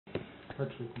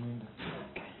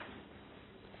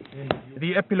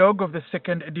The epilogue of the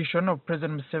second edition of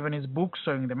President Museveni's book,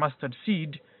 Sowing the Mustard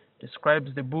Seed,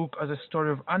 describes the book as a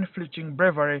story of unflinching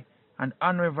bravery and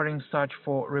unwavering search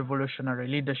for revolutionary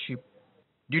leadership.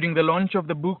 During the launch of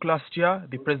the book last year,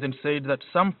 the president said that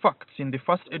some facts in the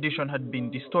first edition had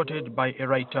been distorted by a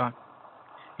writer.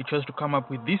 He chose to come up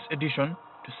with this edition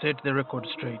to set the record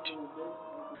straight.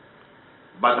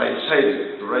 But I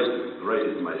decided to write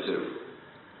it myself.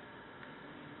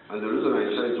 And the reason I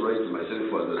decided to write it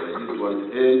myself was that I didn't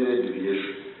want any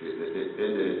deviation.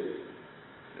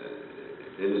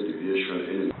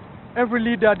 Every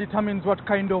leader determines what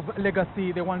kind of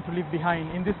legacy they want to leave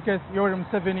behind. In this case, President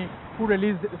Museveni, who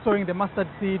released Sowing the Mustard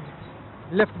Seed,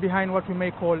 left behind what we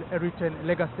may call a written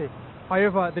legacy.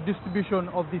 However, the distribution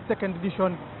of the second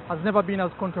edition has never been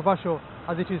as controversial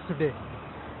as it is today.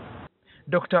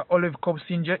 Dr.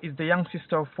 Kobusingye is the young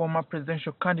sister of former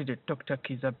presidential candidate Dr.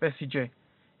 Kizza Besigye.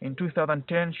 In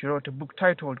 2010, she wrote a book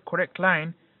titled Correct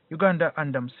Line, Uganda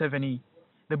Under Museveni.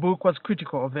 The book was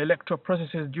critical of the electoral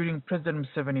processes during President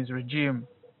Museveni's regime.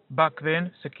 Back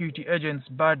then, security agents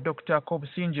barred Dr.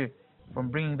 Kobusingye from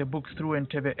bringing the books through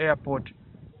Entebbe Airport,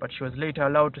 but she was later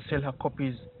allowed to sell her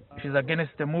copies. She is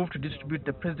against the move to distribute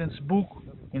the president's book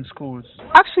in schools.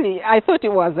 Actually, I thought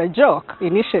it was a joke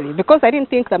initially because I didn't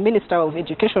think the Minister of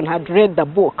Education had read the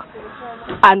book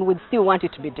and would still want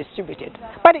it to be distributed.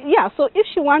 But yeah, so if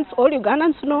she wants all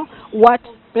Ugandans to know what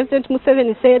President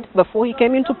Museveni said before he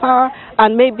came into power,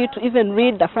 and maybe to even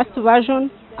read the first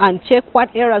version and check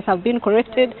what errors have been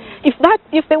corrected,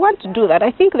 if they want to do that,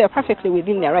 I think they're perfectly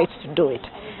within their rights to do it.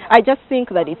 I just think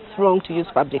that it's wrong to use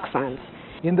public funds.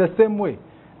 In the same way,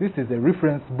 this is a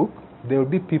reference book. There will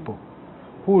be people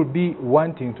who will be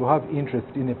wanting to have interest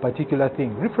in a particular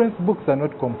thing. Reference books are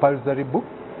not compulsory books.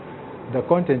 The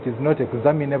content is not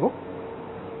examinable.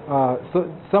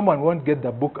 So someone won't get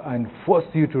the book and force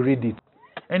you to read it.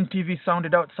 NTV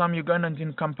sounded out some Ugandans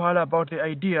in Kampala about the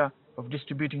idea of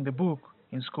distributing the book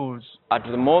in schools. At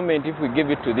the moment, if we give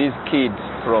it to these kids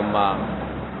from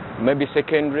maybe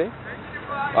secondary,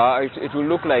 it will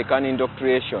look like an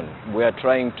indoctrination. We are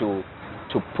trying to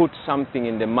put something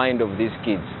in the mind of these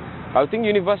kids. I think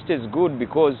university is good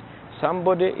because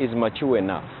somebody is mature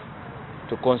enough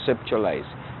to conceptualize,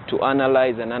 to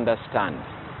analyze and understand.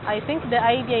 I think the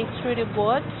idea is really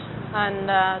good, and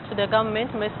to the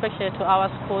government, especially to our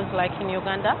schools like in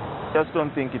Uganda. I just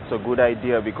don't think it's a good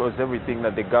idea because everything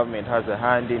that the government has a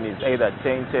hand in is either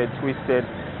tainted, twisted,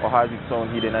 or has its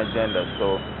own hidden agenda.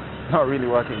 So it's not really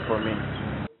working for me.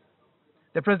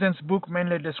 The president's book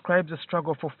mainly describes the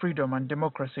struggle for freedom and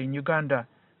democracy in Uganda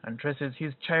and traces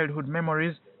his childhood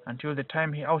memories until the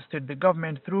time he ousted the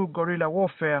government through guerrilla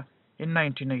warfare in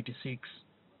 1986.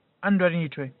 Andrew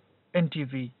Nitwe,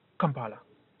 NTV, Kampala.